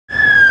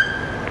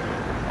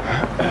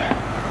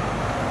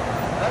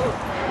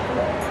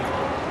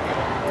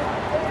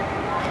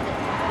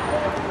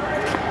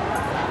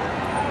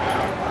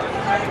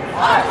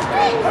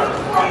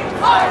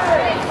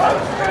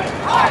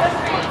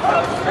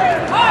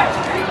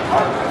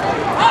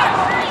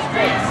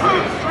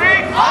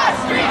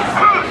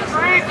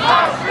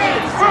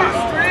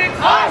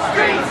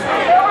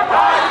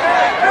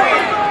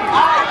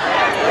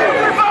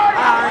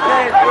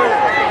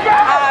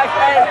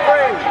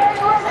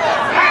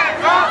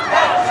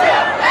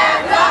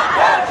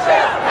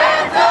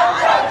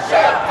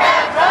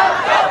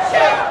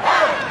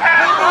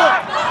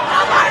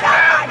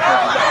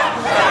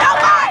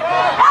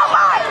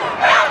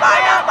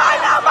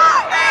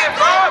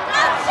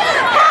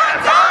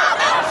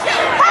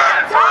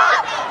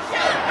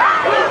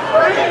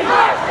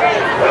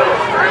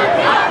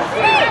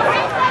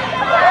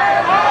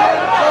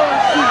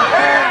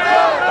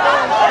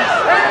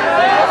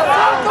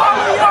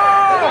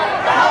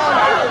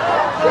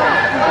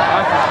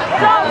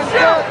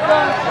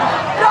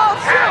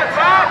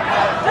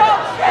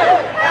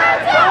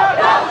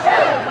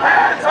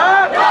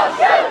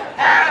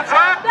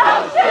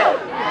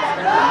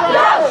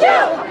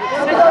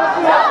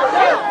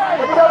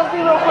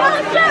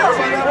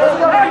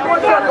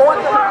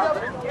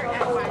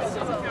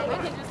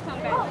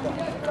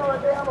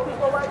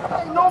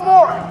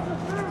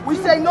We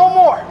say no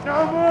more.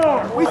 No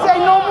more. We say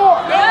no more.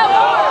 No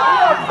more.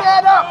 We are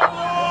fed up.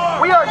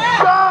 We are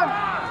done.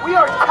 We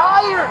are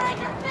tired.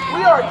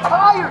 We are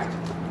tired.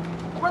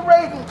 We're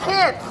raising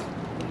kids.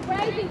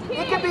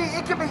 It could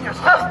be your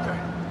sister.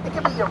 It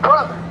could be your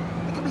brother.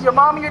 It could be your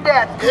mom and your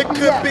dad. It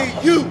could be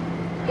you.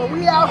 But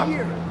we out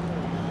here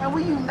and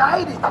we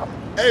united.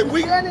 Hey,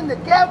 we standing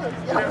together.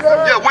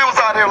 Yeah, we was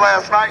out here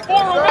last night.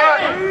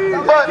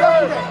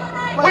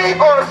 But we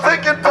are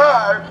sick and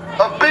tired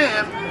of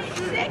being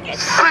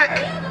sick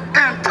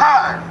and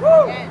tired.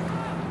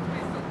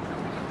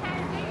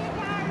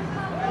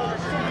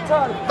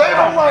 They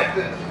don't like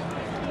this.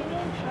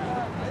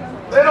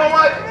 They don't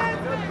like it.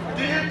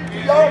 Do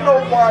y'all know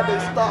why they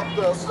stopped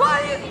us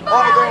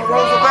on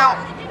Roosevelt?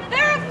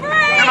 They're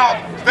afraid. You know,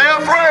 they're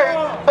afraid.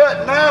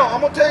 But now,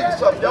 I'm going to tell you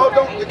something. Y'all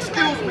don't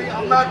excuse me.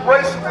 I'm not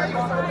racist.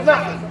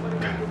 Nothing.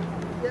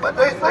 But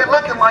they're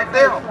looking like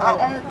they're our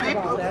own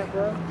people.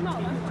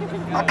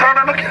 Are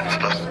turning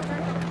against us.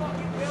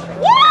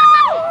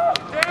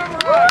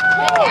 We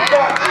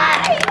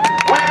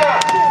got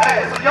it.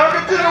 Hey, it's a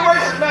younger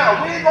generation now.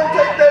 We ain't going to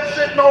take that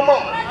shit no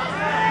more.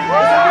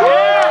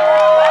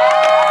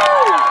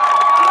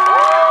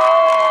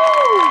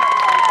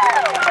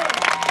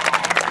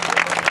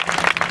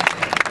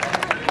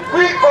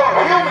 We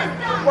are human,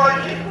 just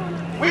like you.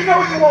 We know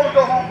you want to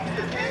go home to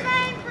your kids,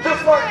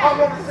 just like I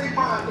want to see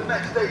mine the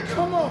next day too.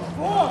 Come on,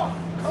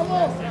 come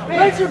on.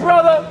 Thank you,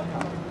 brother.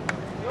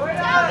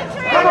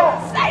 Come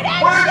on.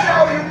 Where's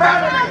your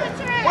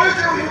humanity? Where's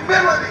your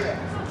humility?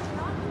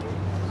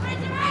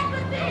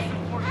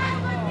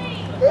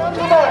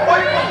 Come on,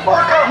 wake the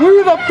fuck up.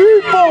 We the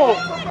people.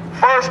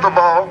 First of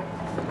all,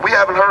 we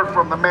haven't heard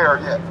from the mayor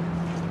yet.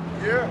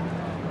 Yeah.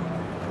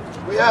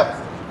 We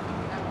haven't.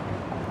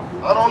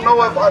 I don't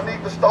know if I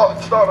need to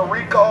start a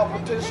recall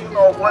petition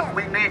or what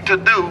we need to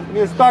do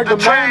to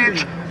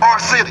change our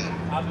city.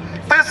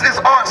 This is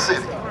our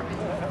city.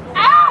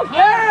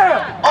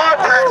 Yeah. Our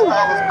tax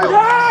dollars built.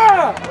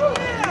 Yeah.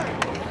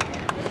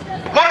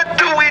 What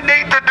do we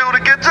need to do to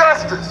get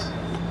justice?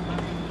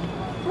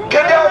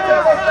 Can y'all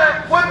tell us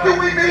that? What do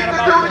we need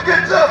to do to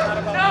get justice?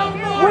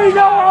 We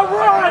know our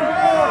rights.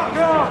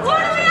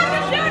 What do we have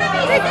to do to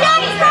be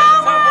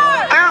stronger?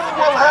 This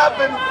will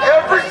happen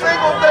every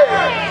single day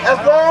as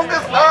long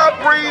as I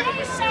breathe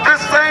the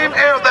same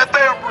air that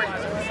they're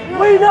breathing.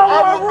 We know I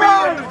our will be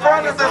in rights.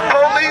 front of this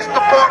police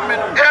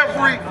department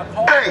every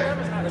day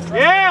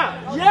Yeah.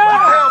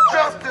 until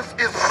justice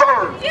is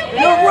served.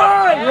 You're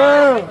right.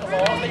 Yeah.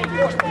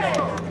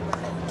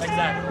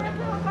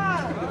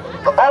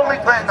 The only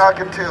thing I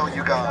can tell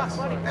you guys,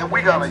 and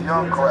we got a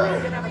young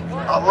crowd,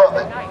 I love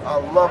it, I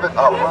love it,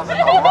 I love it,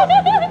 I love it.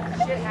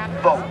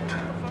 Vote.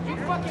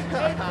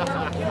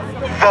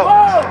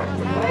 Vote.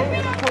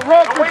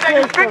 The way they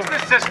can fix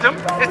this system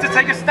is to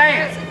take a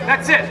stand.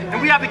 That's it.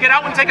 And we have to get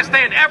out and take a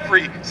stand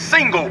every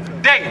single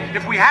day.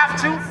 If we have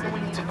to, then we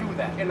need to do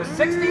that. In the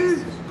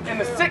 60s,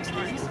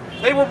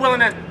 they were willing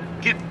to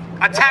get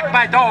attacked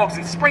by dogs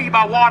and sprayed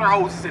by water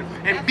hoses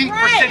and beat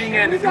for sitting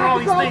in and do all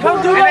these things.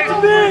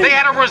 And they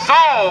had a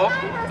resolve.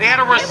 They had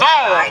a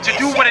resolve to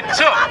do what it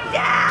took.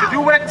 To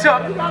do what it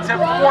took to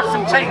force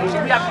some change.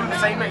 And we have to do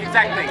the same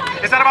exact thing.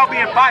 It's not about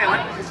being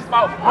violent. It's just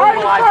about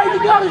mobilizing.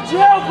 You go to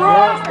jail,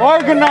 bro.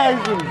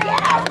 Organizing.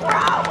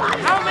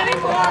 How many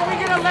more are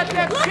we gonna let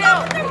them kill?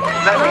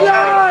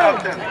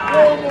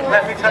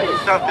 Let me tell you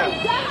something.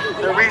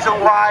 The reason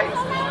why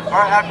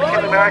our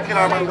African American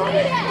or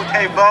minority people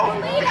can't vote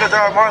because they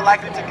are more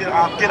likely to get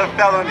a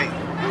felony.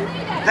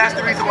 That's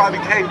the reason why we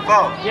can't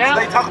vote. Yeah.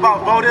 They talk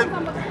about voting,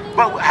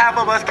 but half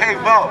of us can't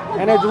vote.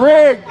 And it's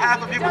rigged.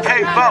 Half of people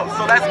can't vote.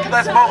 So let's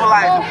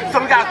mobilize. So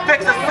we gotta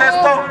fix the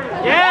system.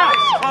 Yeah.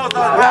 Close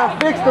those out.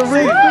 Fix the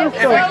rigged If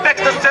system. we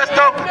fix the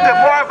system, then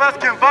more of us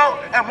can vote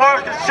and more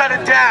of us can shut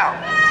it down.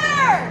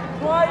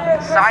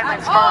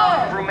 Silence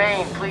for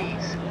Remain,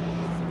 please.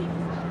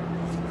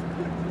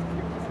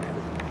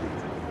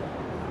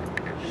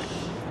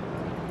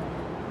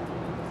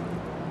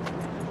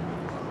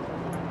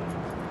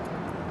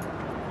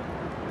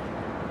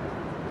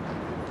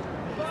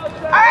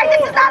 Alright,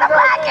 this is not a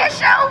black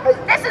issue.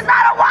 This is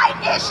not a white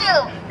issue.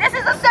 This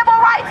is a civil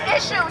rights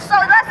issue. So